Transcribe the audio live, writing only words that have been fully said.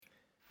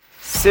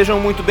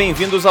Sejam muito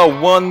bem-vindos ao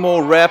One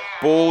More Rap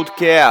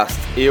Podcast.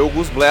 Eu,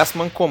 Gus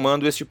Blessman,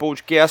 comando este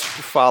podcast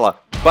que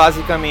fala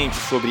basicamente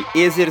sobre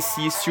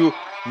exercício,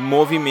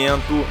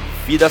 movimento,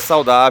 vida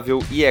saudável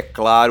e, é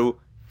claro,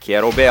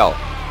 kettlebell.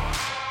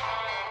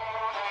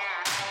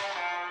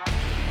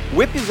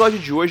 O episódio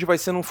de hoje vai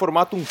ser num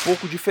formato um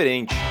pouco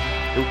diferente.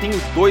 Eu tenho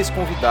dois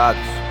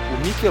convidados,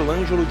 o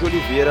Michelangelo de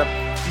Oliveira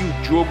e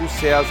o Diogo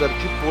César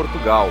de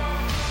Portugal.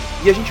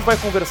 E a gente vai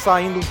conversar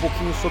ainda um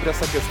pouquinho sobre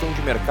essa questão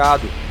de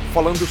mercado,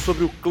 falando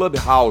sobre o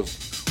Clubhouse,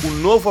 o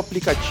novo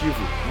aplicativo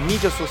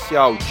mídia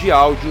social de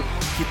áudio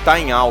que está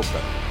em alta.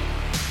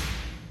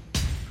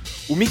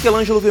 O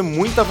Michelangelo vê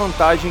muita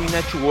vantagem em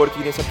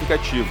networking nesse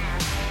aplicativo.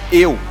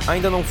 Eu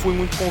ainda não fui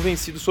muito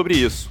convencido sobre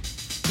isso.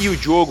 E o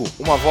Diogo,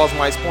 uma voz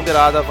mais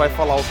ponderada, vai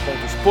falar os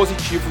pontos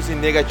positivos e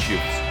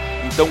negativos.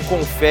 Então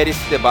confere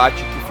esse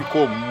debate que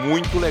ficou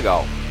muito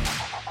legal.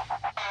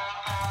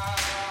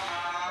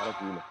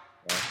 Maravilha.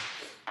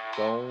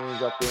 Então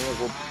já tenho,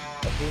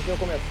 a gente vai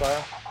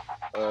começar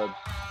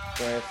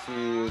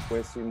com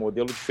esse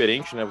modelo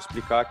diferente, né? Vou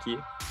explicar aqui.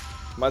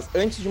 Mas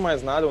antes de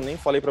mais nada, eu nem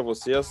falei para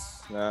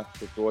vocês, né?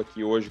 Eu estou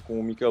aqui hoje com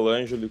o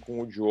Michelangelo e com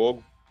o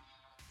Diogo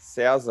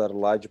César,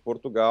 lá de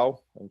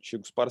Portugal,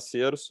 antigos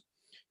parceiros.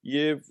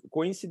 E,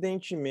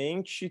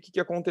 coincidentemente, o que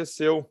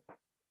aconteceu?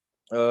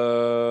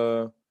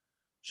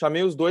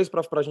 Chamei os dois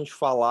para a gente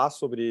falar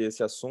sobre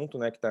esse assunto,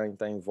 né? Que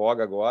tá em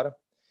voga agora.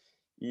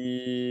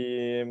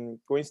 E,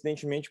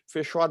 coincidentemente,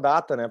 fechou a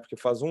data, né? Porque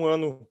faz um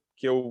ano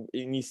que eu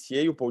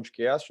iniciei o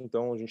podcast,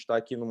 então a gente está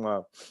aqui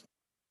numa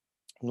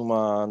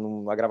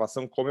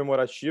gravação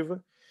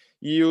comemorativa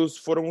e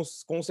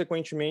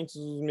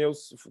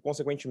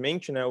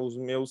consequentemente, né, os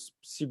meus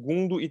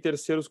segundo e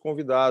terceiros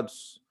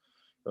convidados.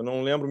 Eu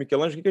não lembro,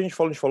 Michelangelo, o que a gente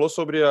falou? A gente falou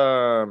sobre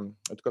a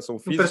educação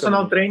física. O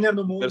personal trainer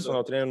no mundo.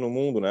 Personal trainer no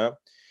mundo, né?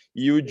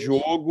 E o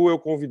Diogo, eu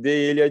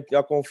convidei ele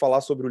a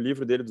falar sobre o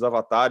livro dele dos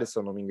avatares, se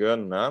eu não me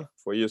engano, né?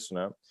 Foi isso,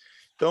 né?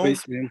 Então, foi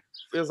isso mesmo.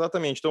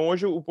 Exatamente. Então,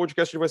 hoje o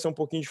podcast vai ser um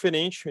pouquinho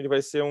diferente. Ele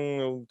vai ser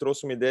eu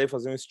trouxe uma ideia de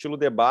fazer um estilo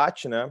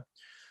debate, né?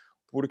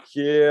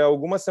 Porque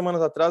algumas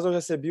semanas atrás eu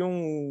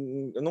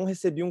não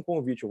recebi um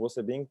convite, eu vou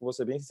ser bem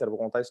sincero, vou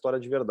contar a história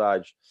de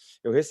verdade.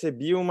 Eu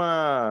recebi como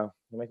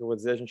é que eu vou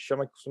dizer,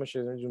 costuma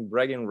chamar de um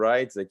bragging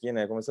rights aqui,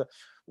 né?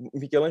 O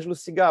Michelangelo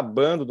se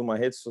gabando de uma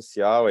rede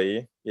social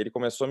aí, e ele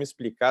começou a me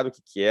explicar do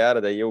que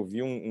era, daí eu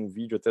vi um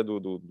vídeo até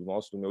do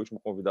meu último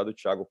convidado, o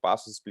Thiago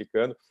Passos,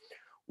 explicando.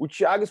 O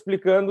Thiago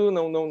explicando,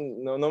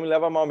 não me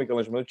leva a mal,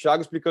 Michelangelo, mas o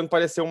Thiago explicando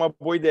pareceu uma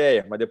boa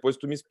ideia, mas depois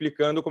tu me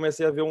explicando eu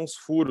comecei a ver uns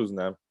furos,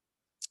 né?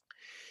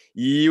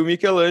 E o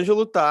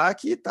Michelangelo tá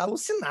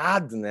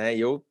alucinado, né?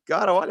 E eu,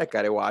 cara,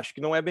 eu acho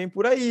que não é bem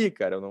por aí,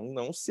 cara. Eu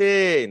não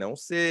sei.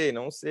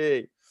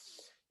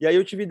 E aí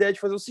eu tive a ideia de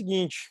fazer o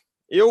seguinte.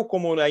 Eu,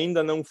 como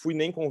ainda não fui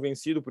nem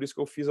convencido, por isso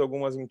que eu fiz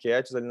algumas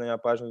enquetes ali na minha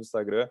página do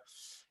Instagram,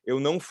 eu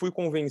não fui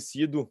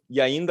convencido e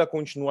ainda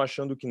continuo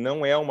achando que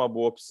não é uma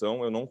boa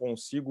opção. Eu não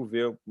consigo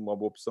ver uma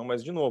boa opção,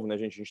 mas, de novo, né,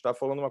 gente? A gente está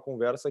falando uma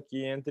conversa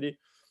aqui entre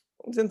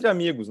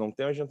amigos, a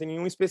gente não tem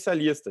nenhum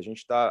especialista.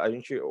 A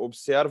gente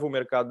observa o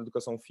mercado da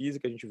educação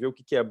física, a gente vê o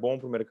que é bom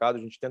para o mercado, a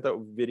gente tenta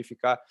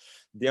verificar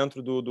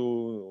dentro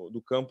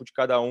do campo de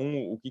cada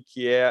um o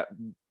que é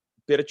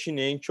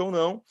pertinente ou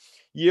não,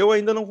 e eu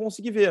ainda não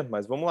consegui ver,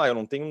 mas vamos lá, eu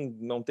não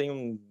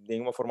tenho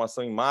nenhuma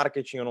formação em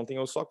marketing,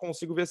 eu só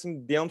consigo ver assim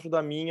dentro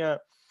da minha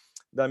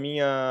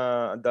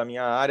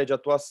área de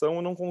atuação,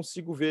 eu não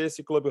consigo ver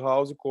esse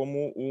Clubhouse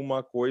como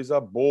uma coisa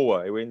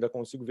boa. Eu ainda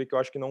consigo ver que eu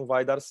acho que não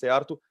vai dar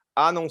certo,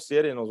 a não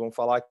ser, e nós vamos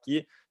falar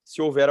aqui,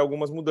 se houver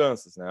algumas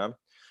mudanças, né?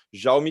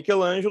 Já o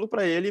Michelangelo,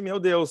 para ele, meu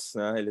Deus,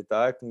 né? Ele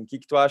tá... O que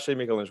tu acha aí,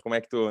 Michelangelo? Como é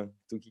que o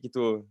que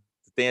tu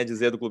tem a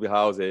dizer do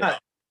Clubhouse aí?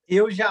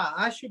 Eu já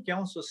acho que é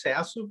um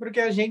sucesso porque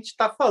a gente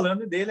está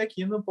falando dele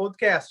aqui no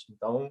podcast.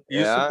 Então,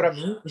 isso para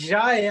mim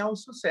já é um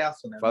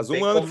sucesso, né? Faz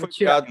um ano que foi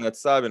criado, né? Tu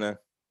sabe, né?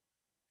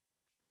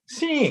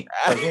 Sim,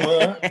 faz um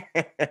ano.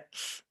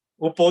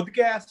 O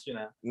podcast,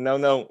 né?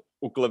 Não,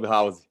 o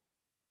Clubhouse.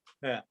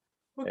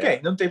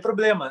 Ok, não tem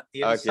problema.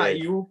 Ele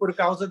saiu por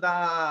causa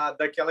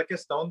daquela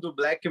questão do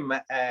Black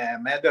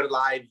Matter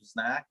Lives,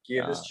 né? Que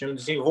eles tinham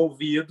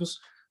desenvolvidos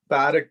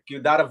para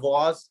dar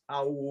voz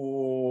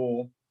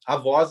a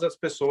voz das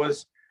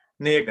pessoas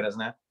negras,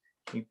 né?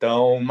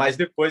 Então, mas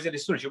depois ele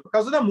surgiu por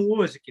causa da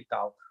música e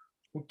tal.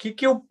 O que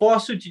eu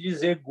posso te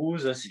dizer,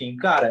 Gus, assim,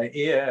 cara,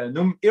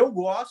 eu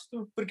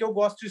gosto porque eu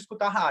gosto de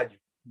escutar rádio,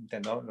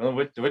 entendeu? Eu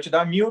vou te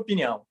dar a minha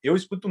opinião. Eu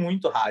escuto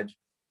muito rádio.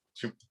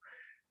 Tipo,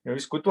 eu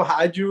escuto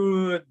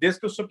rádio desde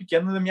que eu sou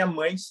pequeno, da minha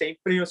mãe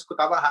sempre eu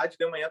escutava rádio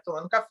de manhã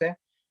tomando café.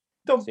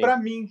 Então, para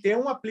mim, ter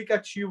um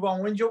aplicativo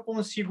onde eu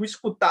consigo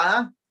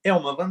escutar é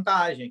uma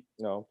vantagem.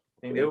 Não,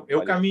 entendeu?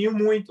 Eu caminho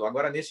muito.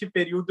 Agora, nesse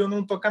período, eu não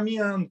estou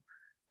caminhando.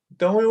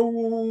 Então,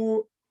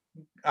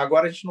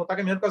 agora a gente não está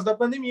caminhando por causa da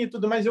pandemia e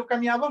tudo, mas eu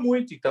caminhava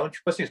muito. Então,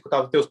 tipo assim,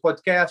 escutava teus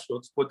podcasts,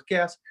 outros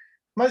podcasts.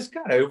 Mas,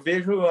 cara, eu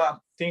vejo...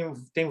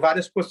 Tem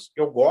várias coisas que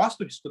eu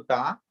gosto de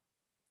escutar,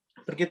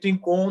 porque tu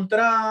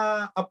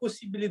encontra a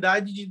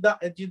possibilidade de dar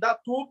a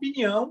tua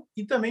opinião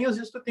e também, às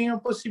vezes, tu tem a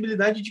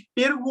possibilidade de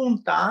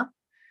perguntar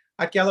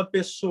àquela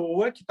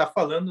pessoa que está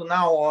falando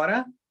na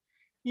hora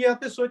e a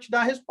pessoa te dá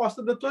a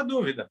resposta da tua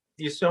dúvida.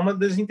 Isso é uma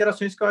das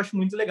interações que eu acho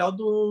muito legal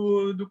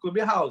do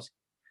Clubhouse.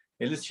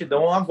 Eles te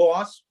dão a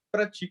voz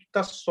para ti que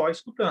está só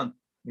escutando.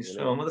 Isso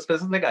é uma das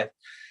coisas legais.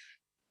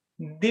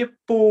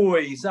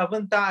 Depois, a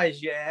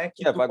vantagem é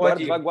que tu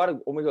pode...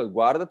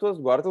 Guarda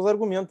teus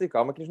argumentos aí.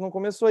 Calma que a gente não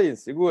começou aí.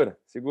 Segura.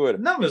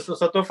 Não, eu só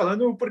estou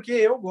falando porque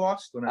eu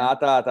gosto, né? Ah,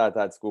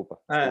 tá. Desculpa.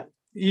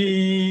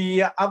 E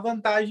a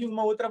vantagem,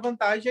 uma outra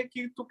vantagem é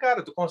que tu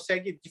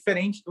consegue,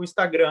 diferente do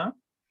Instagram,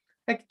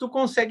 é que tu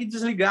consegue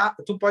desligar,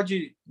 tu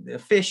pode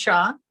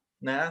fechar,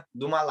 né,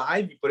 de uma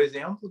live, por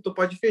exemplo, tu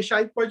pode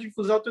fechar e pode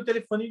usar o teu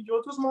telefone de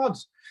outros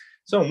modos.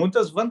 São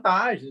muitas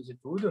vantagens e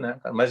tudo, né,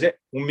 cara? Mas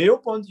o meu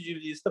ponto de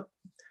vista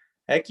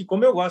é que,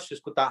 como eu gosto de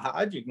escutar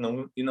rádio,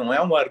 e não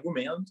é um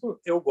argumento,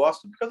 eu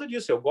gosto por causa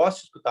disso, eu gosto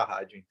de escutar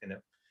rádio, entendeu?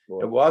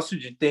 Boa. Eu gosto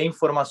de ter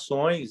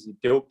informações e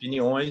ter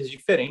opiniões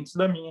diferentes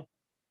da minha.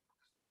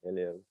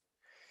 Beleza.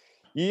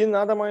 E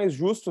nada mais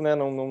justo, né?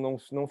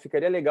 Não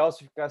ficaria legal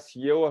se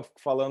ficasse eu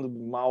falando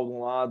mal de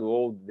um lado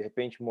ou, de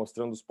repente,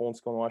 mostrando os pontos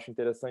que eu não acho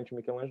interessante o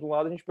Michelangelo de um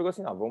lado. A gente pegou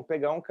assim, vamos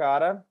pegar um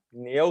cara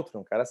neutro,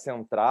 um cara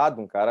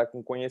centrado, um cara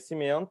com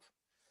conhecimento,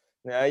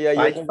 né? E aí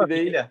eu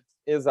convidei...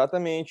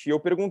 Exatamente. E eu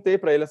perguntei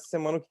para ele essa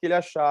semana o que ele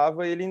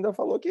achava e ele ainda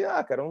falou que,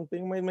 cara, não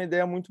tem uma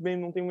ideia muito bem,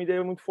 não tem uma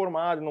ideia muito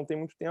formada, não tem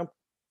muito tempo,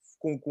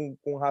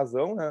 com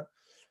razão, né?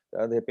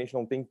 De repente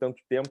não tem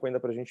tanto tempo ainda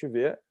para a gente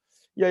ver.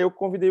 E aí eu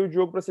convidei o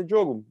Diogo para ser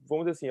Diogo.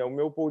 Vamos dizer assim, é o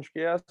meu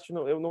podcast.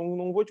 Eu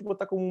não vou te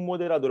botar como um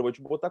moderador, eu vou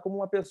te botar como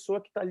uma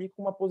pessoa que está ali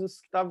com uma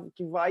posição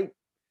que vai,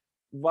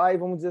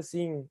 vamos dizer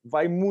assim,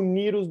 vai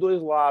munir os dois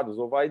lados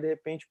ou vai de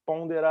repente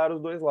ponderar os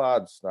dois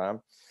lados,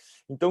 tá?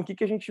 Então o que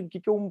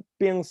eu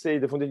pensei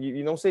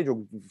e não sei,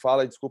 Diogo,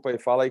 desculpa aí,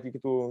 fala aí o que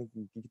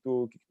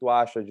tu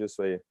acha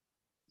disso aí.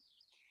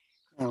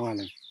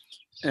 Olha,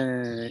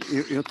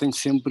 eu tenho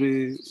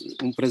sempre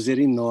um prazer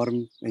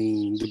enorme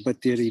em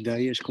debater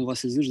ideias com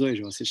vocês os dois,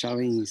 vocês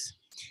sabem isso.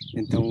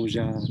 Então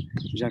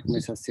já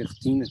começa a ser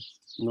rotina.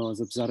 Nós,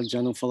 apesar de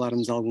já não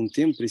falarmos há algum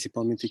tempo,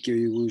 principalmente aqui eu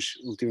e o Luz,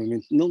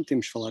 ultimamente não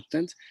temos falado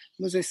tanto,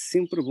 mas é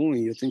sempre bom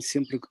e eu tenho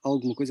sempre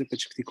alguma coisa para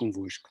discutir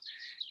convosco.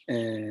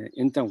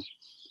 Então,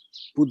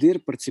 poder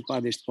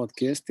participar deste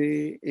podcast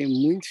é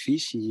muito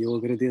fixe e eu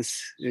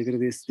agradeço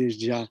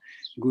desde já,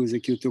 Gus,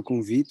 aqui o teu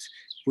convite,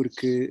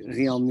 porque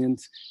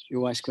realmente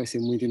eu acho que vai ser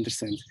muito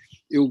interessante.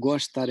 Eu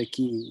gosto de estar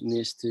aqui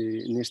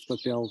neste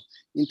papel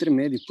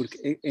intermédio,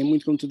 porque é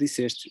muito como tu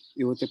disseste,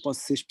 eu até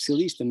posso ser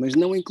especialista, mas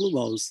não em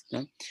Clubhouse.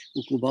 Tá?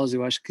 O Clubhouse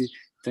eu acho que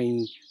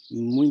tem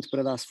muito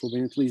para dar se for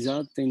bem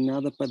utilizado, tem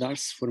nada para dar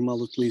se for mal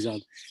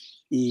utilizado.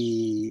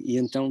 E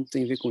então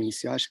tem a ver com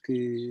isso. Eu acho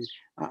que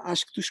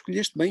tu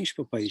escolheste bem os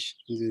papéis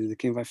de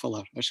quem vai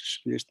falar. Acho que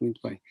escolheste muito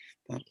bem.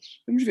 Tá?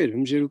 Vamos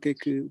ver o que é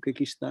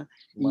que isto dá.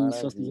 Maravilha. E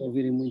se vocês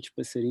ouvirem muitos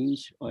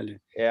passarinhos,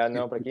 olha...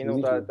 Para quem não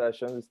tá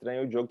achando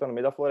estranho, o Diogo tá no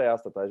meio da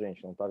floresta, tá,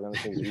 gente? Não tá vendo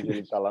esse vídeo,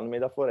 ele tá lá no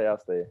meio da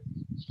floresta aí.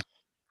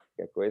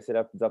 Qualquer coisa, se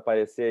ele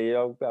desaparecer aí,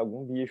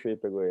 algum bicho aí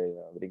pegou ele.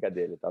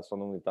 Brincadeira, ele tá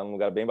num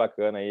lugar bem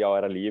bacana aí, a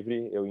hora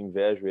livre. Eu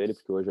invejo ele,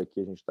 porque hoje aqui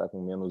a gente tá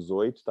com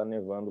 -8, tá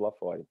nevando lá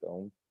fora.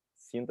 Então,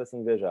 sinta-se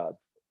invejado.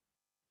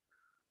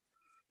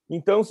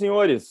 Então,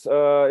 senhores,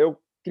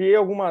 eu criei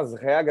algumas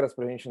regras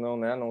para a gente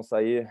não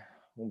sair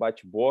um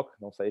bate-boca,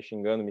 não sair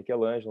xingando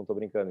Michelangelo, não estou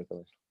brincando,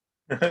 Michelangelo.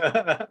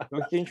 Então,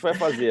 o que a gente vai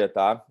fazer,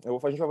 tá?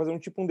 A gente vai fazer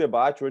um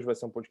debate, hoje vai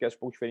ser um podcast um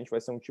pouco diferente,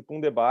 vai ser um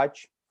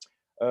debate.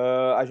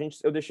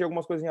 Eu deixei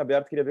algumas coisas em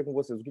aberto, queria ver com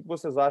vocês. O que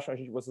vocês acham?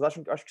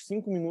 Acho que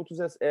 5 minutos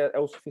é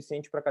o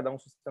suficiente para cada um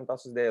sustentar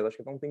suas ideias. Acho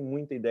que não tem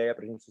muita ideia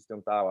para a gente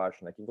sustentar, eu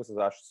acho, né? O que vocês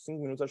acham?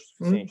 5 minutos acho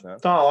suficiente, né?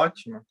 Tá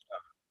ótimo.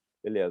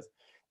 Beleza.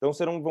 Então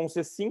vão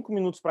ser 5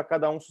 minutos para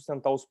cada um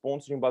sustentar os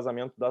pontos de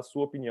embasamento da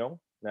sua opinião,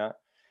 né?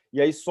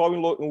 E aí só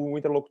o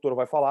interlocutor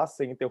vai falar,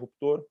 sem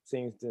interruptor,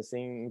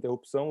 sem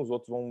interrupção, os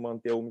outros vão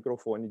manter o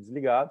microfone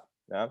desligado,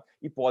 né?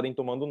 E podem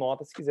tomando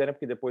nota se quiserem,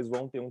 porque depois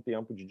vão ter um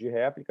tempo de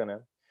réplica,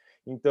 né?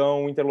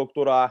 Então, o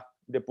interlocutor A,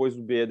 depois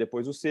o B,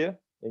 depois o C.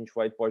 A gente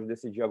pode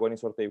decidir agora em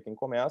sorteio quem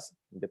começa,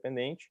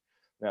 independente,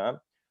 né?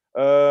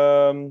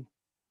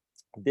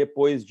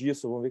 Depois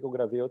disso, vamos ver que eu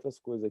gravei outras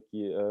coisas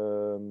aqui.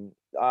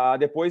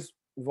 Depois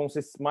vão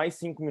ser mais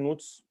 5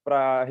 minutos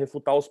para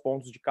refutar os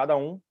pontos de cada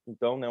um.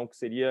 Então, né, o que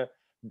seria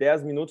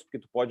 10 minutos, porque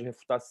tu pode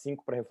refutar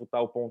 5 para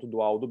refutar o ponto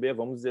do A ou do B.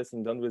 Vamos dizer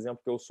assim, dando o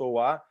exemplo que eu sou o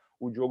A,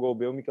 o Diogo é o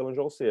B, o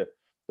Michelangelo é o C.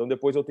 Então,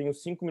 depois eu tenho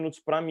 5 minutos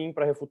para mim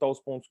para refutar os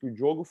pontos que o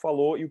Diogo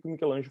falou e o que o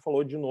Michelangelo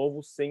falou de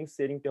novo, sem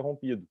ser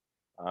interrompido.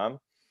 Tá?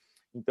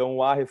 Então,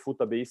 o A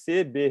refuta B e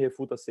C, B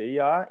refuta C e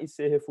A, e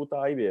C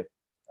refuta A e B.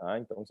 Tá?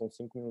 Então, são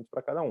 5 minutos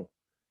para cada um.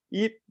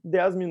 E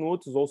 10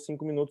 minutos ou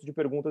 5 minutos de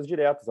perguntas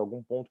diretas,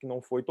 algum ponto que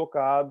não foi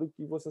tocado,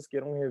 que vocês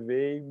queiram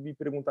rever e me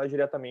perguntar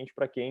diretamente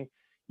para quem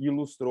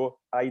ilustrou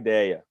a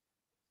ideia.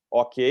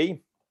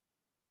 Ok?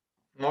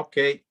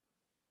 Ok.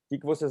 O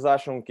que vocês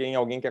acham?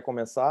 Alguém quer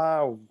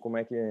começar? Como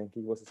é que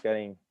vocês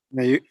querem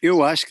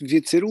Eu acho que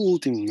devia de ser o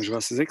último, mas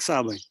vocês é que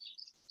sabem.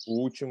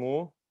 O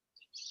último...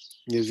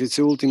 Eu devia de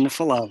ser o último a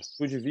falar.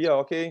 Tu devia,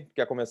 ok.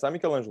 Quer começar,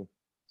 Michelangelo?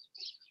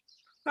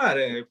 Cara,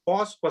 eu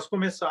posso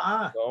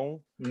começar.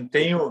 Então, não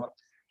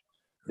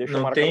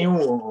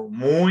tenho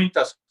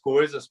muitas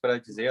coisas para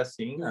dizer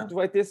assim. Né? Tu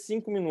vai ter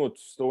 5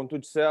 minutos. Então,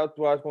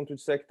 quando tu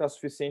disser que está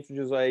suficiente, tu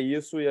diz, é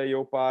isso, e aí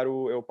eu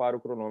paro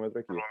o cronômetro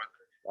aqui.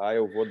 Tá?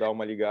 Eu vou dar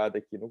uma ligada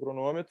aqui no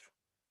cronômetro.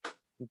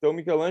 Então,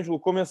 Michelangelo,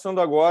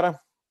 começando agora,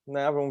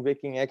 né? Vamos ver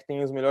quem é que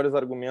tem os melhores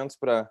argumentos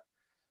para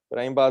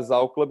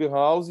embasar o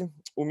Clubhouse.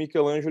 O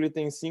Michelangelo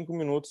tem 5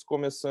 minutos,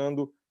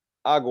 começando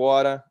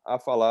agora a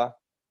falar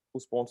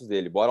os pontos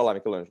dele. Bora lá,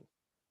 Michelangelo.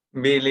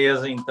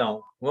 Beleza,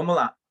 então. Vamos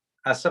lá.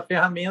 Essa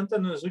ferramenta,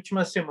 nas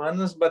últimas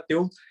semanas,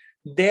 bateu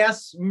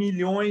 10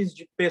 milhões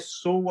de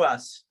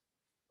pessoas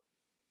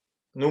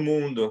no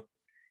mundo.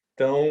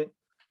 Então,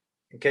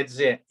 quer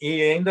dizer,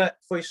 e ainda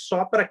foi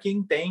só para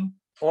quem tem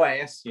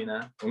OS,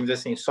 né? Vamos dizer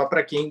assim, só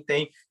para quem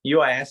tem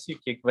iOS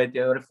que vai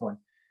ter o iPhone.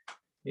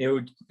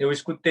 Eu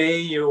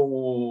escutei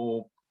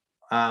o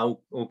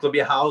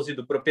Clubhouse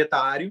do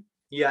proprietário,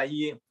 e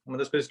aí uma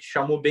das coisas que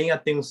chamou bem a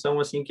atenção,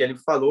 assim, que ele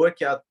falou é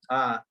que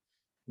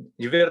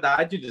de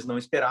verdade eles não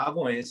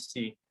esperavam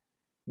esse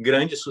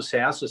grande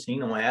sucesso, assim,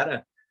 não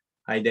era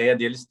a ideia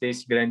deles ter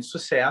esse grande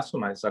sucesso,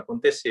 mas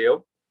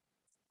aconteceu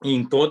e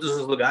em todos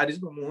os lugares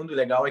do mundo. O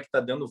legal é que está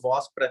dando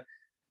voz para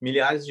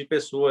milhares de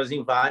pessoas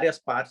em várias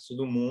partes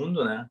do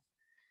mundo, né?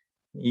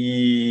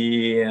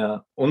 E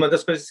uma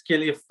das coisas que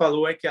ele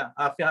falou é que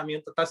a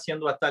ferramenta está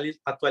sendo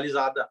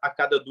atualizada a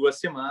cada 2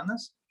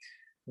 semanas,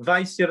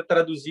 vai ser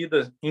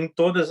traduzida em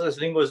todas as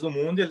línguas do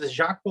mundo. Eles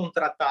já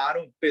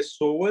contrataram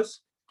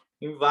pessoas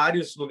em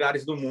vários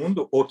lugares do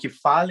mundo, ou que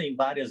falem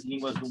várias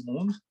línguas do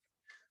mundo,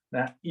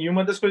 né? E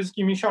uma das coisas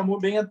que me chamou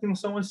bem a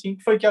atenção, assim,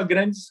 foi que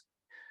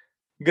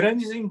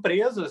grandes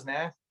empresas,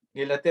 né?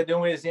 Ele até deu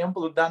um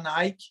exemplo da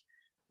Nike,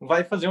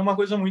 vai fazer uma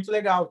coisa muito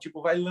legal,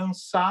 tipo, vai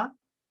lançar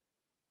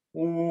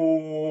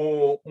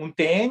um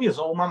tênis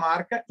ou uma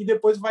marca e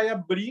depois vai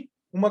abrir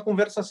uma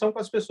conversação com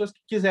as pessoas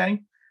que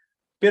quiserem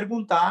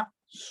perguntar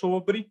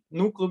sobre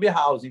no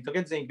Clubhouse. Então,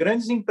 quer dizer,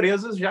 grandes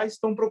empresas já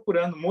estão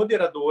procurando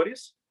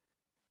moderadores.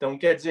 Então,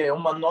 quer dizer, é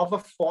uma nova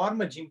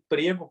forma de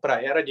emprego para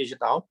a era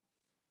digital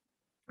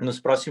nos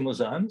próximos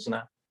anos,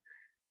 né?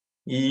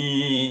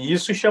 E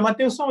isso chama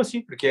atenção,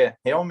 assim, porque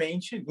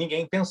realmente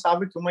ninguém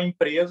pensava que uma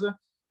empresa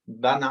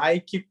da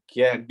Nike,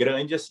 que é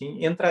grande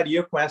assim,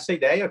 entraria com essa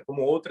ideia,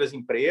 como outras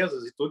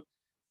empresas e tudo,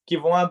 que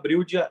vão abrir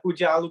o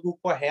diálogo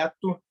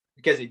correto,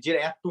 quer dizer,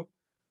 direto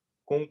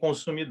com o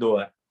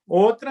consumidor.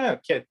 Outra,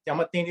 que é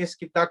uma tendência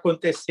que está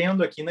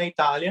acontecendo aqui na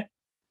Itália,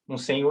 não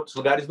sei em outros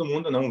lugares do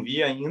mundo, não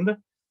vi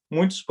ainda,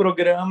 muitos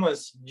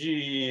programas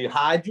de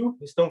rádio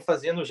estão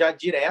fazendo já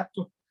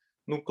direto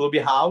no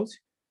Clubhouse,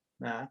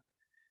 né?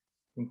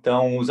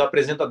 Então, os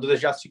apresentadores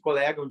já se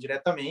colegam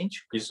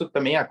diretamente. Isso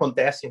também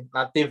acontece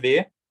na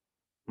TV,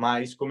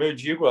 mas, como eu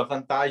digo, a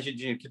vantagem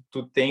de que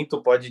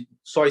tu pode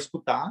só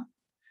escutar.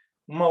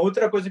 Uma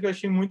outra coisa que eu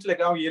achei muito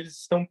legal, e eles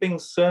estão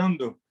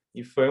pensando,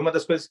 e foi uma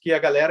das coisas que a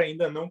galera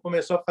ainda não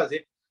começou a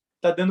fazer,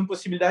 está dando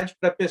possibilidade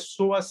para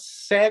pessoas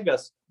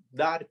cegas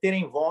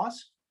terem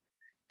voz.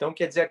 Então,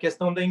 quer dizer, a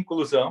questão da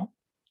inclusão,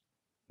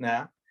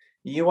 né?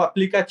 E o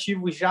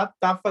aplicativo já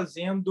está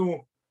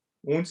fazendo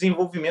um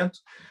desenvolvimento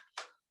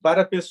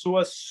para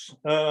pessoas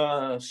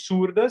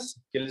surdas,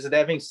 que eles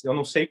devem, eu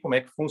não sei como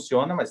é que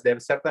funciona, mas deve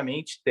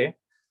certamente ter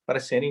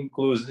para serem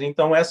inclusos.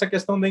 Então, essa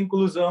questão da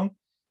inclusão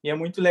e é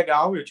muito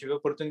legal. Eu tive a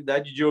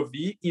oportunidade de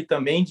ouvir e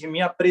também de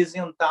me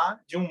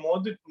apresentar de um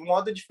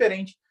modo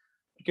diferente,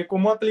 porque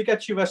como o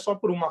aplicativo é só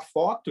por uma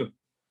foto,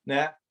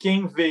 né?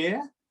 Quem vê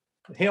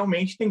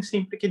realmente tem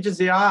sempre que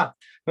dizer,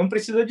 não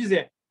precisa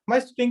dizer,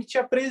 mas tu tem que te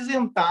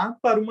apresentar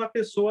para uma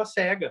pessoa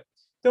cega.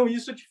 Então,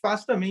 isso te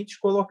faz também te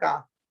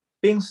colocar,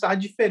 pensar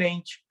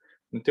diferente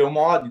no teu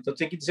modo. Então, tu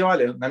tem que dizer,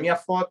 olha, na minha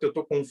foto eu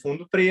estou com um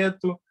fundo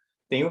preto,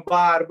 tenho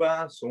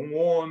barba, sou um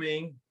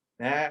homem,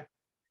 né?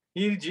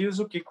 E diz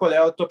qual é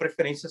a tua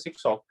preferência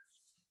sexual.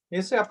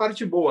 Essa é a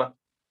parte boa.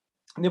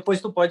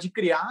 Depois tu pode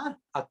criar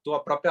a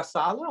tua própria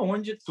sala,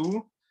 onde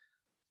tu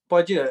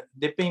pode,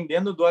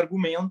 dependendo do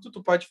argumento,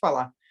 tu pode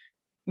falar.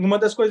 Uma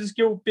das coisas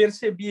que eu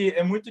percebi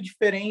é muito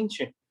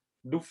diferente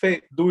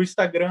do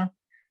Instagram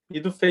e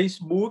do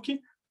Facebook,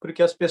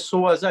 porque as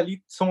pessoas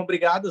ali são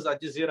obrigadas a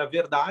dizer a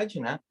verdade,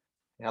 né?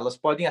 Elas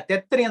podem até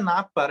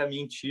treinar para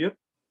mentir,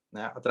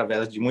 né?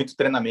 Através de muito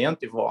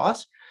treinamento e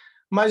voz,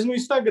 mas no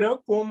Instagram,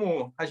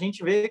 como a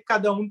gente vê,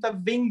 cada um está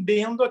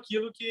vendendo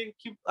aquilo que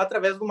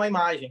através de uma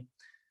imagem.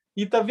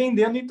 E está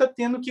vendendo e está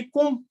tendo que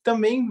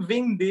também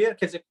vender,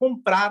 quer dizer,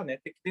 comprar, né?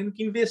 Tendo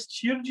que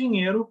investir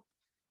dinheiro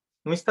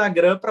no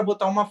Instagram para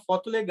botar uma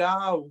foto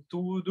legal,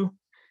 tudo.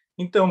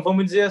 Então,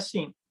 vamos dizer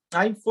assim,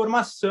 a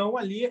informação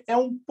ali é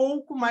um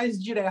pouco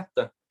mais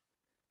direta,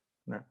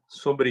 né,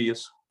 sobre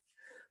isso.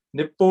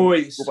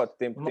 Depois, Desculpa,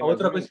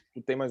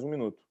 tem mais um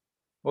minuto.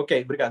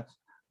 Ok, obrigado.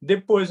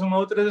 Depois, uma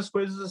outra das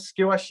coisas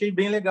que eu achei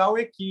bem legal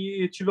é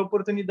que tive a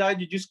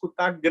oportunidade de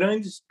escutar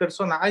grandes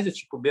personagens,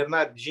 tipo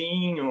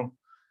Bernardinho,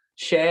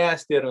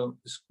 Chester.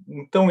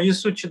 Então,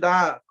 isso te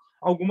dá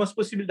algumas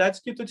possibilidades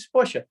que tu diz,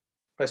 poxa,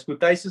 para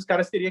escutar esses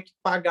caras teria que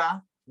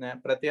pagar, né,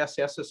 para ter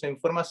acesso a essa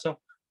informação.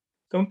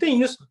 Então,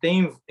 tem isso,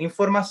 tem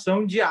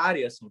informação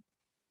diária, assim.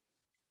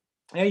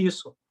 É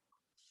isso.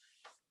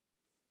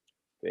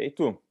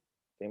 Feito.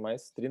 Tem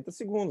mais 30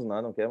 segundos,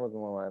 né? Não quer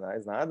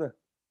mais nada?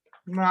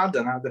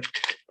 Nada.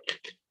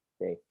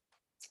 Ok.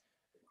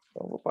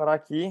 Então, vou parar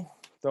aqui.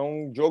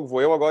 Então, Diogo,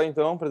 vou eu agora,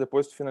 então, para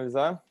depois tu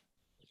finalizar.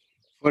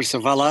 Força,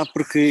 vá lá,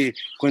 porque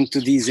quando tu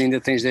dizes ainda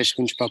tens 10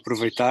 segundos para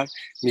aproveitar,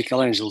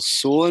 Michelangelo,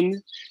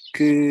 soa-me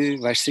que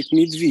vais ser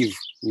comido vivo,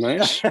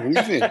 mas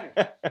vamos ver.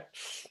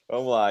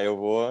 Vamos lá, eu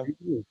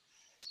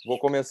vou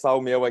começar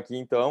o meu aqui,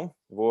 então.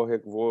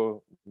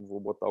 Vou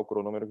botar o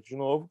cronômetro aqui de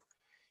novo.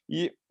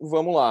 E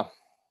vamos lá.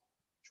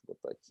 Deixa eu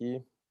botar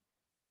aqui.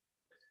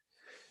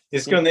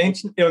 Isso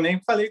que eu nem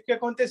falei o que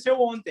aconteceu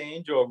ontem,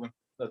 hein, Diogo?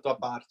 Da tua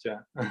parte.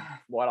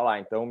 Bora lá,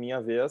 então,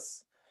 minha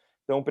vez.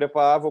 Então,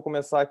 vou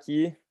começar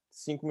aqui,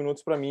 5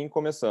 minutos para mim,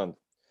 começando.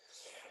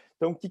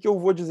 Então, o que eu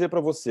vou dizer para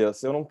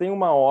vocês? Eu não tenho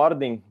uma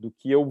ordem do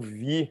que eu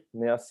vi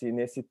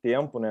nesse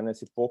tempo, né,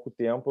 nesse pouco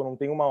tempo, eu não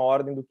tenho uma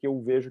ordem do que eu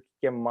vejo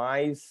que é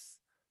mais,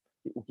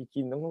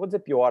 não vou dizer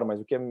pior, mas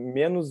o que é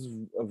menos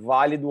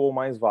válido ou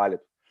mais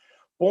válido.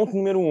 Ponto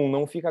número 1,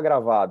 não fica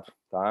gravado,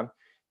 tá?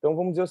 Então,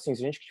 vamos dizer assim,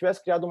 se a gente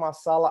tivesse criado uma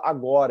sala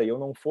agora e eu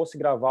não fosse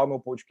gravar o meu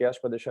podcast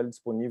para deixar ele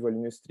disponível ali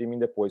no streaming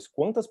depois,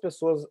 quantas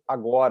pessoas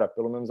agora,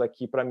 pelo menos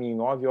aqui para mim,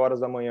 9 horas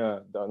da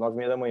manhã,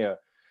 9h30 da manhã,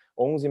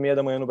 11h30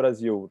 da manhã no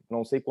Brasil,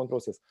 não sei quanto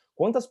vocês,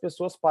 quantas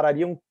pessoas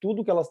parariam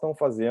tudo que elas estão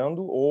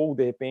fazendo ou,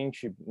 de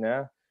repente,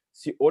 né,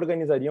 se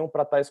organizariam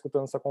para estar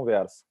escutando essa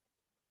conversa?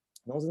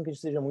 Não dizendo que a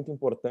gente seja muito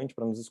importante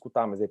para nos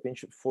escutar, mas de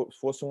repente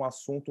fosse um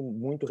assunto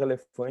muito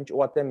relevante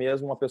ou até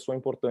mesmo uma pessoa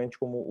importante,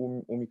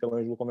 como o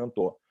Michelangelo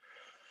comentou.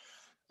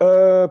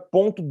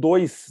 Ponto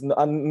 2,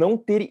 não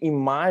ter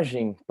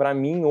imagem, para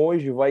mim,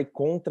 hoje, vai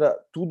contra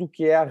tudo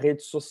que é a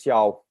rede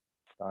social.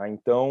 Tá?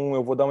 Então,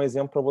 eu vou dar um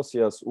exemplo para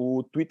vocês.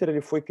 O Twitter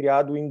ele foi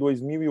criado em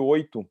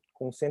 2008,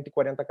 com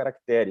 140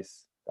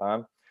 caracteres.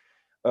 Tá?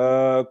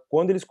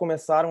 Quando eles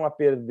começaram a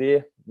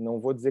perder, não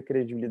vou dizer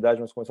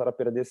credibilidade, mas começaram a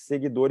perder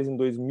seguidores em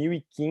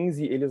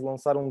 2015, eles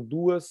lançaram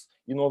 2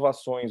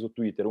 inovações, o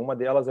Twitter. Uma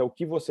delas é o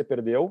que você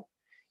perdeu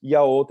e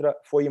a outra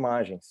foi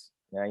imagens.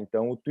 Né?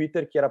 Então, o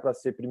Twitter, que era para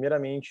ser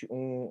primeiramente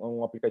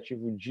um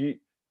aplicativo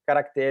de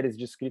caracteres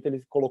de escrita,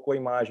 ele colocou a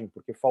imagem,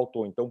 porque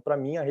faltou. Então, para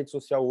mim, a rede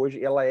social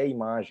hoje, ela é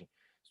imagem.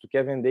 Se tu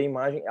quer vender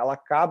imagem, ela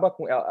acaba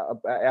com...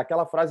 É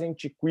aquela frase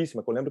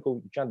antiquíssima, que eu lembro que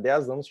eu tinha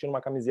 10 anos, tinha uma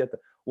camiseta,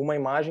 uma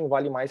imagem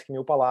vale mais que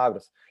 1000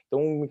 palavras.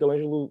 Então, o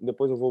Michelangelo,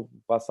 depois eu vou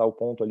passar o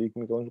ponto ali que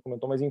o Michelangelo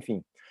comentou, mas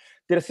enfim.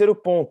 Terceiro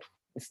ponto,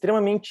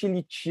 extremamente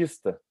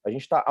elitista. A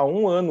gente está há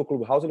 1 ano, o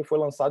Clubhouse ele foi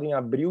lançado em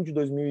abril de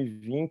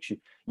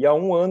 2020 e há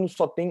 1 ano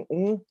só tem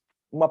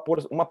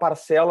uma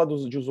parcela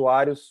de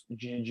usuários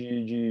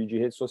de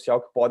rede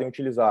social que podem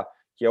utilizar,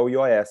 que é o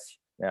iOS.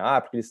 Né?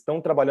 Porque eles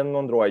estão trabalhando no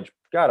Android.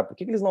 Cara, por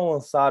que eles não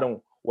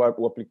lançaram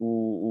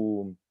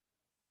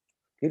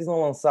eles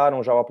não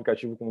lançaram já o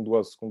aplicativo com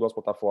duas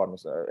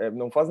plataformas?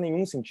 Não faz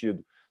nenhum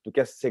sentido. Tu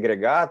quer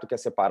segregar, tu quer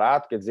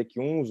separar, tu quer dizer que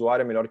um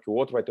usuário é melhor que o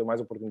outro, vai ter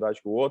mais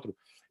oportunidade que o outro.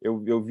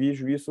 Eu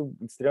vejo isso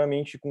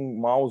extremamente com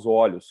maus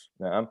olhos,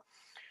 né?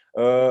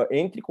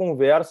 Entre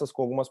conversas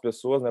com algumas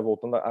pessoas, né,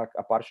 voltando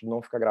à parte de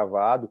não ficar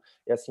gravado,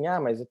 é assim,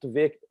 mas tu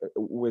vê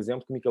o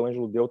exemplo que o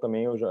Michelangelo deu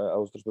também, as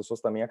outras pessoas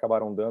também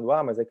acabaram dando,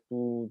 mas é que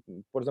tu,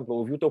 por exemplo,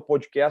 ouviu teu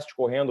podcast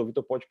correndo, ouviu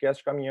teu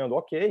podcast caminhando,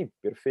 ok,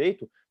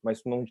 perfeito,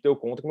 mas tu não te deu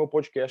conta que o meu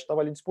podcast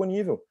estava ali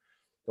disponível.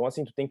 Então,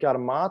 assim, tu tem que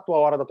armar a tua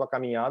hora da tua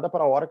caminhada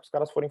para a hora que os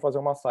caras forem fazer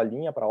uma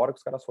salinha, para a hora que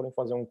os caras forem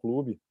fazer um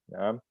clube,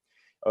 né?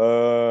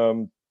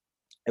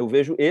 Eu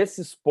vejo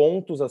esses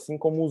pontos assim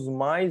como os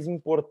mais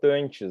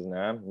importantes,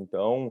 né?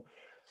 Então,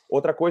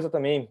 outra coisa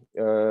também,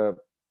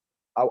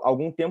 há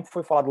algum tempo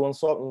foi falado,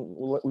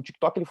 o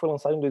TikTok ele foi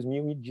lançado em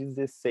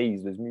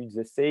 2016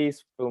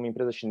 por uma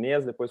empresa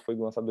chinesa, depois foi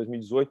lançado em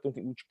 2018,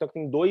 então o TikTok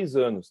tem 2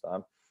 anos,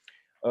 tá?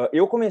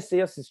 Eu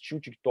comecei a assistir o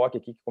TikTok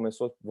aqui, que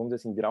começou, vamos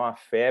dizer assim, virar uma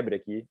febre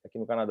aqui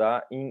no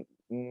Canadá em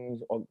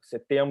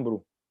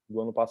setembro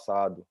do ano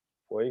passado.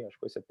 Acho que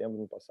foi setembro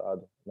do ano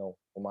passado, não,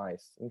 ou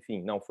mais.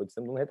 Enfim, não, foi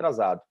setembro do ano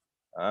retrasado,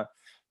 tá?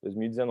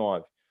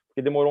 2019.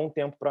 Porque demorou um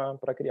tempo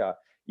para criar.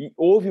 E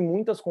houve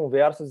muitas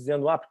conversas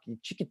dizendo, porque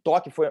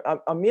TikTok foi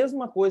a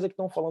mesma coisa que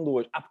estão falando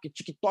hoje. Porque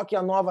TikTok é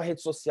a nova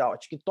rede social.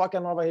 TikTok é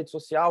a nova rede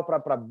social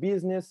para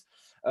business,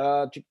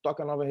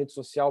 TikTok é a nova rede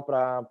social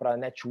para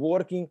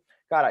networking.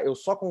 Cara, eu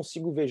só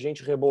consigo ver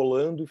gente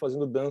rebolando e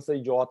fazendo dança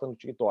idiota no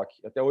TikTok.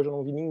 Até hoje eu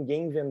não vi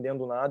ninguém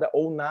vendendo nada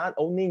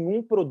ou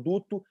nenhum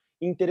produto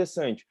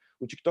interessante.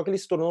 O TikTok ele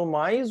se tornou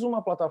mais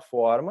uma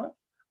plataforma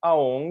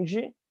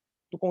aonde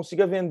tu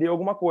consiga vender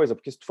alguma coisa,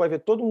 porque se tu vai ver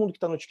todo mundo que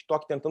está no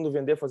TikTok tentando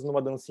vender, fazendo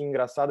uma dancinha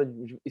engraçada,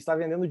 está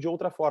vendendo de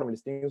outra forma.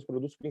 Eles têm os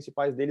produtos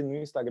principais dele no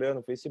Instagram,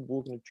 no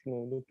Facebook,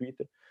 no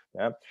Twitter,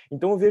 né?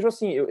 Então eu vejo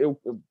assim,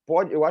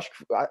 eu acho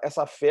que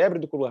essa febre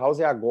do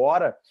Clubhouse é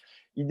agora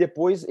e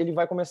depois ele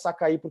vai começar a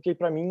cair, porque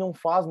para mim não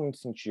faz muito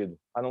sentido.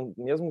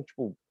 Mesmo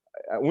tipo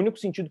O único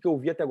sentido que eu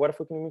vi até agora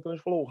foi que o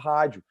Michelangelo falou, o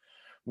rádio.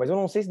 Mas eu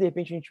não sei se, de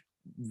repente, a gente,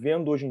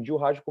 vendo hoje em dia, o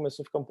rádio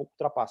começou a ficar um pouco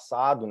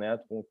ultrapassado, né?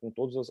 Com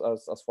todas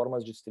as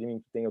formas de streaming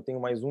que tem. Eu tenho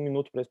mais 1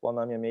 minuto para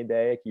explanar minha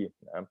ideia aqui,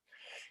 né?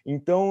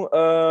 Então,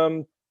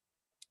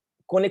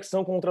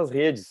 conexão com outras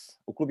redes.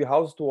 O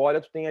Clubhouse, tu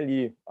olha, tu tem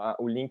ali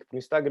o link para o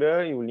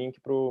Instagram e o link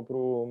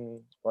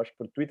acho que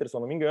pro Twitter, se eu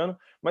não me engano,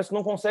 mas tu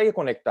não consegue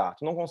conectar,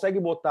 tu não consegue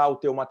botar o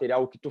teu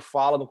material, o que tu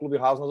fala no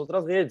Clubhouse nas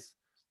outras redes,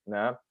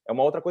 né? É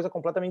uma outra coisa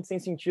completamente sem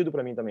sentido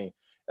para mim também.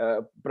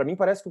 Para mim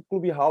parece que o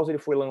Clubhouse ele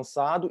foi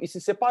lançado e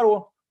se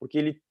separou,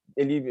 porque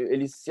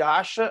ele se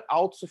acha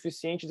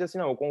autossuficiente e diz assim,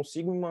 não, eu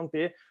consigo me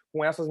manter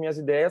com essas minhas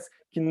ideias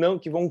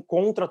que vão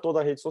contra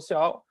toda a rede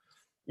social.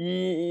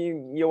 E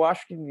eu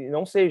acho que,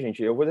 não sei,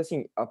 gente, eu vou dizer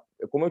assim,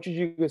 como eu te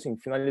digo, assim,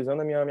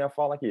 finalizando a minha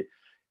fala aqui,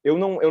 eu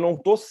não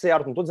tô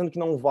certo, não tô dizendo que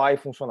não vai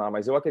funcionar,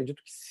 mas eu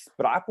acredito que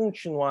para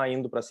continuar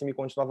indo para cima e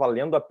continuar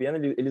valendo a pena,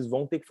 eles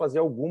vão ter que fazer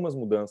algumas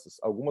mudanças,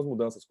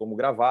 como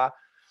gravar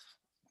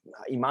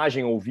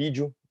imagem ou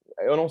vídeo,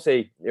 eu não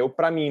sei,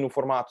 para mim, no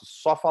formato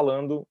só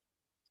falando,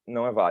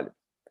 não é válido.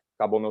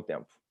 Acabou meu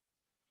tempo.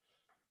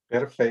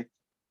 Perfeito.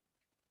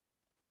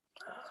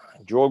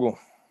 Diogo,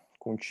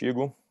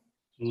 contigo.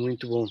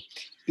 Muito bom.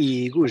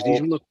 E, Gus,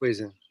 diz-me uma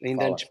coisa,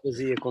 ainda Fala. antes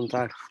fazia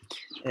contar,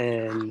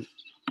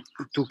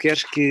 tu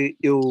queres que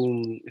eu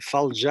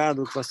fale já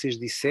do que vocês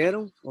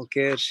disseram ou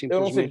queres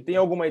simplesmente... Eu não sei, tem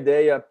alguma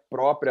ideia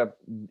própria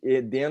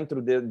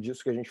dentro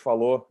disso que a gente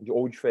falou,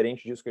 ou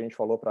diferente disso que a gente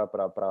falou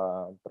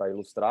para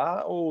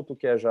ilustrar, ou tu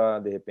quer já,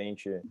 de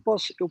repente...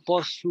 Eu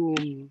posso,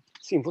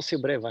 sim, vou ser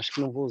breve, acho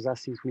que não vou usar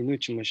 5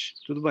 minutos, mas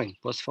tudo bem,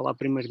 posso falar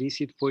primeiro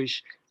disso e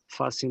depois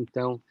faço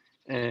então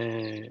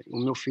o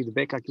meu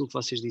feedback àquilo que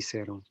vocês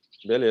disseram.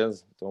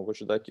 Beleza, então eu vou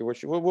te dar aqui,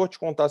 vou te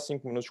contar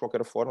 5 minutos de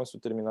qualquer forma, se tu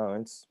terminar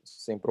antes,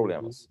 sem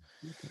problemas.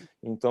 Okay.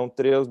 Então,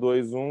 3,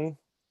 2, 1,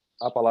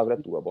 a palavra é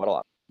tua, bora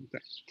lá. Okay.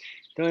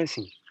 Então é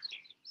assim,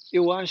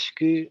 eu acho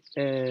que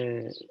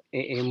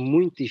é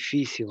muito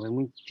difícil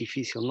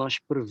nós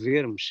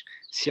prevermos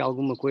se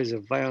alguma coisa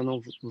vai ou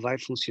não vai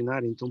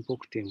funcionar em tão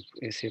pouco tempo.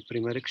 Essa é a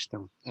primeira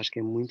questão, acho que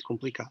é muito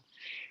complicado.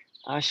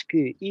 Acho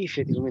que,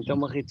 efetivamente, é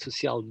uma rede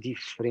social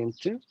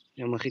diferente,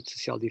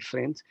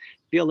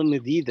 pela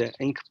medida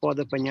em que pode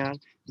apanhar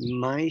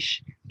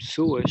mais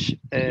pessoas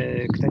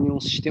que tenham um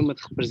sistema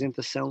de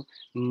representação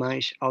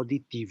mais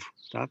auditivo,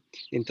 tá?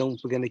 Então,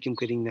 pegando aqui um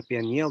bocadinho na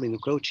PNL e no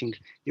coaching,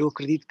 eu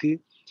acredito que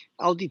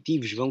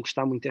auditivos vão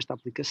gostar muito desta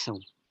aplicação,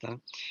 tá?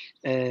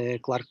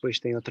 Claro que depois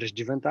tem outras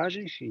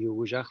desvantagens, e o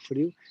Hugo já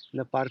referiu,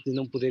 na parte de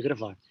não poder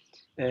gravar.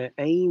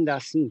 Ainda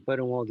assim,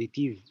 para um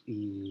auditivo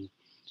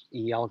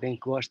e alguém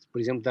que goste,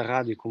 por exemplo, da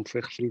rádio, como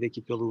foi referido aqui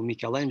pelo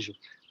Michelangelo,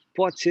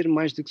 pode ser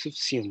mais do que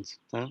suficiente,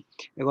 tá?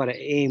 Agora,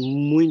 é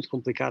muito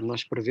complicado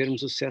nós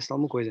prevermos o sucesso de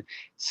alguma coisa.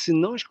 Se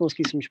nós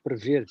conseguíssemos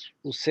prever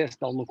o sucesso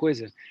de alguma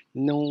coisa,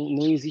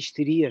 não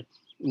existiria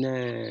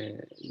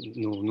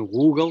no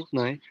Google,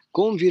 não é?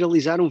 Como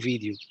viralizar um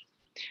vídeo,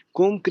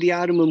 como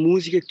criar uma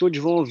música que todos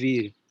vão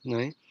ouvir, não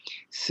é?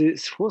 Se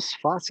fosse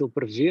fácil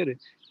prever,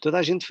 toda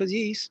a gente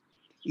fazia isso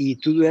e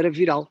tudo era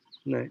viral,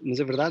 não é? Mas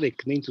a verdade é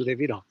que nem tudo é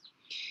viral.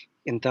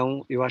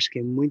 Então, eu acho que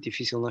é muito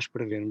difícil nós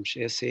prevermos.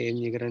 Essa é a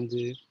minha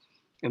grande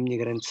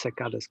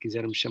sacada, se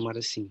quisermos chamar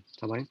assim,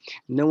 está bem?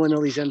 Não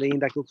analisando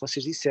ainda aquilo que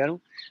vocês disseram,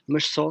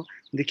 mas só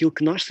daquilo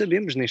que nós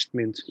sabemos neste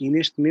momento. E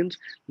neste momento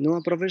não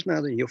há provas de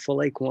nada. E eu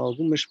falei com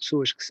algumas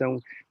pessoas que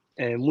são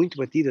muito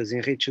batidas em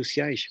redes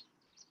sociais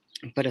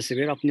para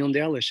saber a opinião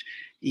delas,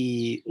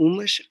 e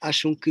umas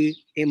acham que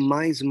é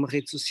mais uma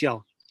rede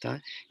social,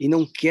 tá? E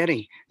não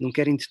querem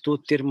de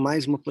todo ter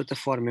mais uma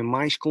plataforma, é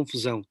mais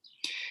confusão.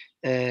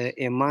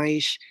 É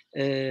mais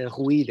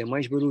ruído, é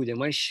mais barulho, é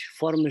mais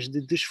formas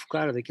de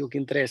desfocar daquilo que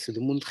interessa,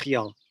 do mundo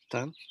real,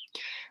 tá?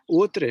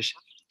 Outras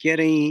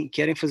querem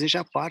fazer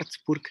já parte,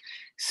 porque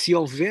se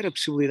houver a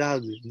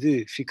possibilidade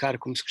de ficar,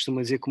 como se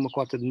costuma dizer, com uma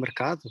cota de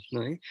mercado,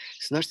 não é?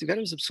 Se nós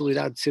tivermos a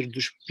possibilidade de ser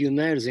dos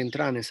pioneiros a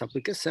entrar nessa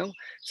aplicação,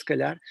 se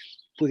calhar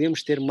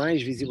podemos ter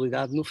mais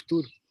visibilidade no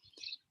futuro.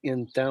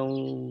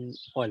 Então,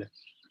 olha,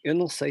 eu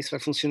não sei se vai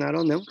funcionar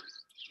ou não,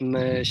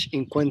 mas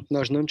enquanto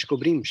nós não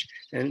descobrimos,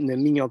 na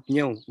minha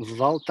opinião,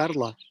 vale estar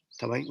lá,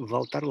 está bem?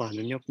 Vale estar lá,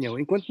 na minha opinião.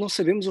 Enquanto não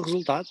sabemos o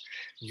resultado,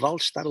 vale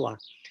estar lá,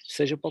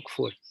 seja para o que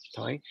for,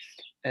 está bem?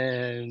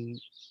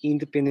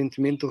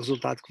 Independentemente do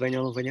resultado que venha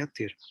ou não venha a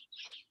ter.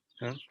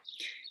 Tá?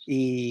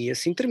 E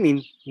assim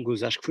termino,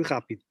 Gus, acho que fui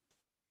rápido.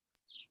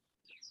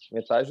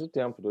 Metade do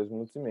tempo, 2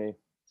 minutos e meio.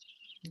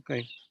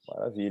 Ok.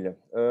 Maravilha.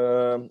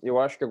 Eu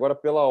acho que agora,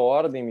 pela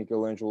ordem,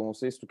 Michelangelo, não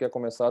sei se tu quer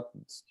começar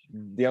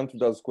dentro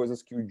das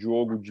coisas que o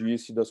Diogo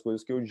disse, das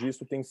coisas que eu disse,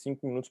 tu tem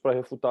 5 minutos para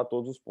refutar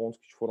todos os pontos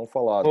que te foram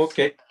falados.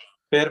 Ok,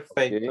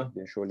 perfeito. Okay?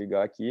 Deixa eu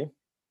ligar aqui.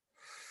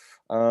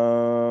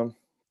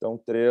 Então,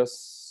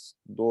 3,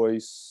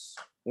 2,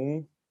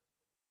 1,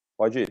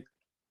 pode ir.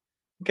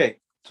 Ok,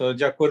 estou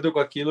de acordo com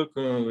aquilo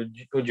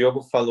que o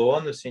Diogo falou,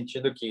 no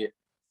sentido que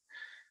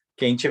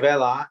quem estiver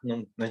lá,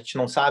 a gente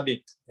não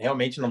sabe,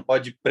 realmente não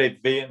pode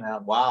prever,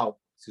 né? Uau,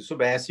 se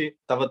soubesse,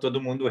 estava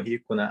todo mundo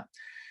rico, né?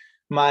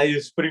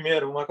 Mas,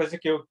 primeiro, uma coisa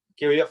que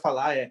que eu ia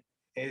falar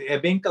é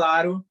bem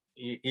claro,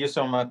 e isso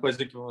é uma coisa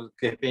que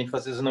de repente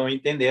vocês não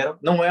entenderam,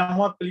 não é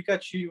um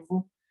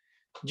aplicativo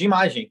de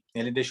imagem.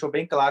 Ele deixou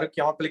bem claro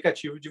que é um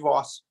aplicativo de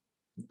voz.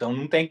 Então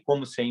não tem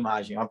como ser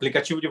imagem, é um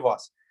aplicativo de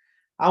voz.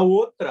 A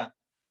outra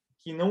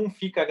que não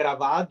fica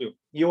gravado,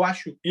 e eu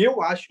acho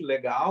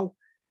legal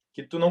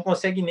que tu não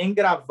consegue nem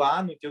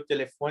gravar no teu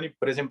telefone,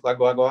 por exemplo,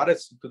 agora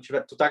se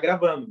tu tá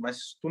gravando,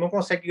 mas tu não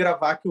consegue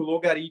gravar que o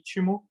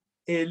logaritmo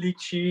ele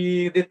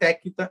te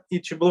detecta e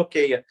te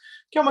bloqueia,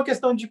 que é uma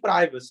questão de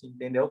privacy,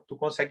 entendeu? Tu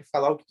consegue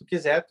falar o que tu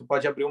quiser, tu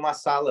pode abrir uma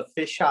sala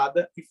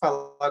fechada e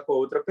falar com a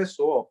outra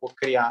pessoa, ou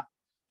criar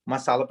uma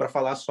sala para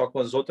falar só com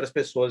as outras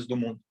pessoas do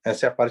mundo.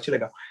 Essa é a parte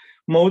legal.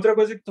 Uma outra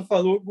coisa que tu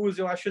falou, Gus,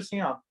 eu acho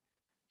assim, ó,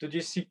 tu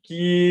disse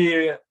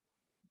que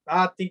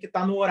tem que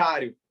estar no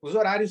horário. Os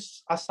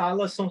horários, as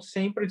salas são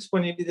sempre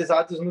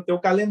disponibilizadas no teu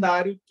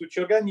calendário, tu te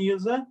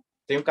organiza,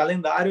 tem um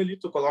calendário ali,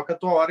 tu coloca a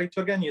tua hora e te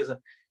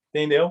organiza,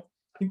 entendeu?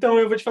 Então,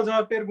 eu vou te fazer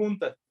uma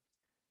pergunta.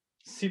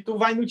 Se tu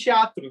vai no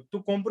teatro,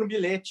 tu compra um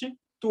bilhete,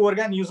 tu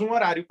organiza um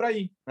horário para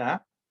ir,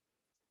 né?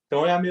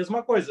 Então, é a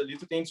mesma coisa. Ali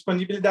tu tem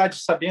disponibilidade,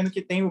 sabendo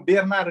que tem o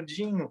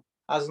Bernardinho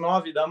às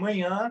 9 da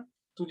manhã,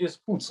 tu diz,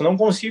 putz, não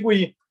consigo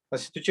ir.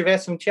 Mas se tu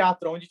tivesse um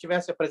teatro onde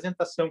tivesse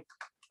apresentação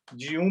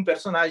de um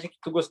personagem que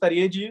tu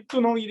gostaria de ir,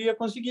 tu não iria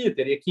conseguir,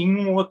 teria que ir em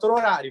um outro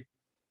horário.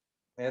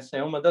 Essa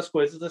é uma das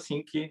coisas,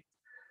 assim, que...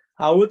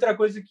 A outra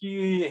coisa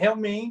que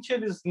realmente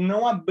eles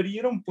não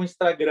abriram para o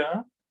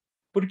Instagram,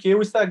 porque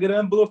o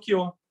Instagram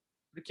bloqueou,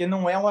 porque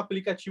não é um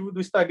aplicativo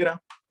do Instagram,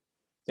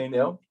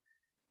 entendeu?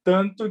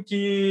 Tanto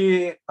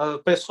que o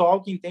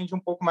pessoal que entende um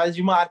pouco mais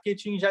de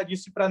marketing já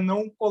disse para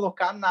não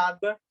colocar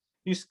nada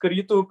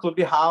escrito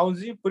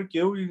Clubhouse, porque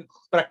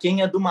para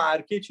quem é do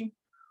marketing,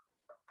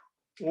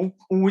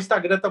 o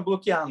Instagram está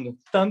bloqueando.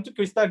 Tanto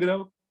que o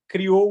Instagram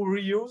criou o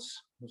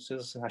Reels,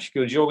 vocês, acho que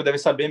o Diogo deve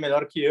saber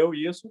melhor que eu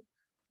isso,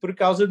 por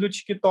causa do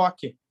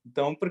TikTok.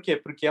 Então, por quê?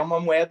 Porque é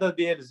uma moeda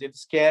deles.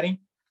 Eles querem,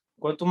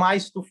 quanto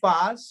mais tu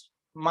faz,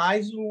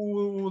 mais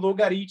o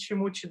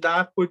logaritmo te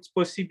dá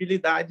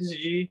possibilidades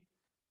de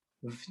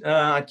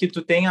que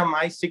tu tenha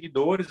mais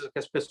seguidores, que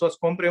as pessoas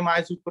comprem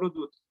mais o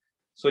produto.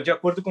 Sou de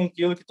acordo com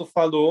aquilo que tu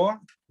falou,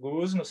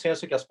 Gus, no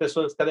senso que as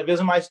pessoas, cada vez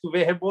mais tu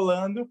vê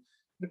rebolando,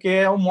 porque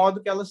é o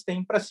modo que elas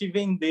têm para se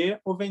vender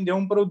ou vender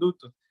um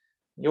produto.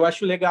 Eu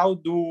acho legal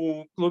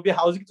do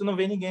Clubhouse que tu não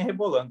vê ninguém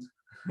rebolando.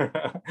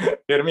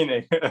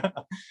 Terminei.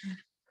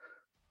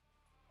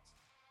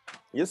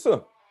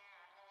 Isso?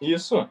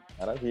 Isso.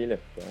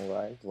 Maravilha.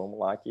 Então vamos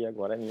lá que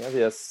agora é minha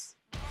vez.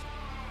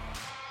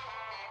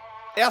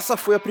 Essa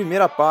foi a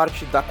primeira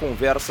parte da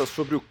conversa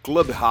sobre o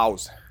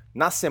Clubhouse.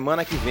 Na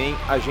semana que vem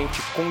a gente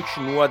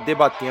continua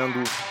debatendo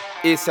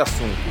esse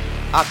assunto.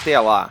 Até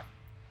lá!